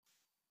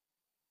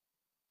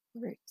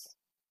Roots.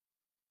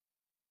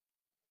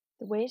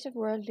 The weight of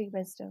worldly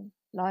wisdom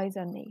lies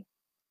on me,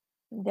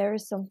 and there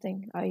is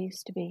something I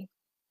used to be.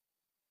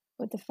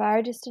 But the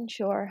far distant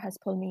shore has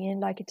pulled me in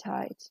like a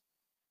tide,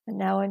 and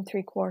now I'm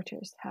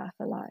 3/4 half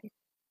alive,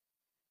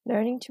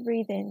 learning to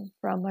breathe in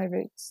from my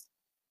roots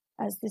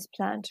as this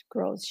plant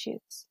grows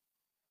shoots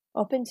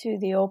up into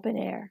the open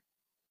air.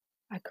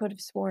 I could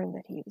have sworn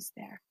that he was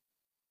there.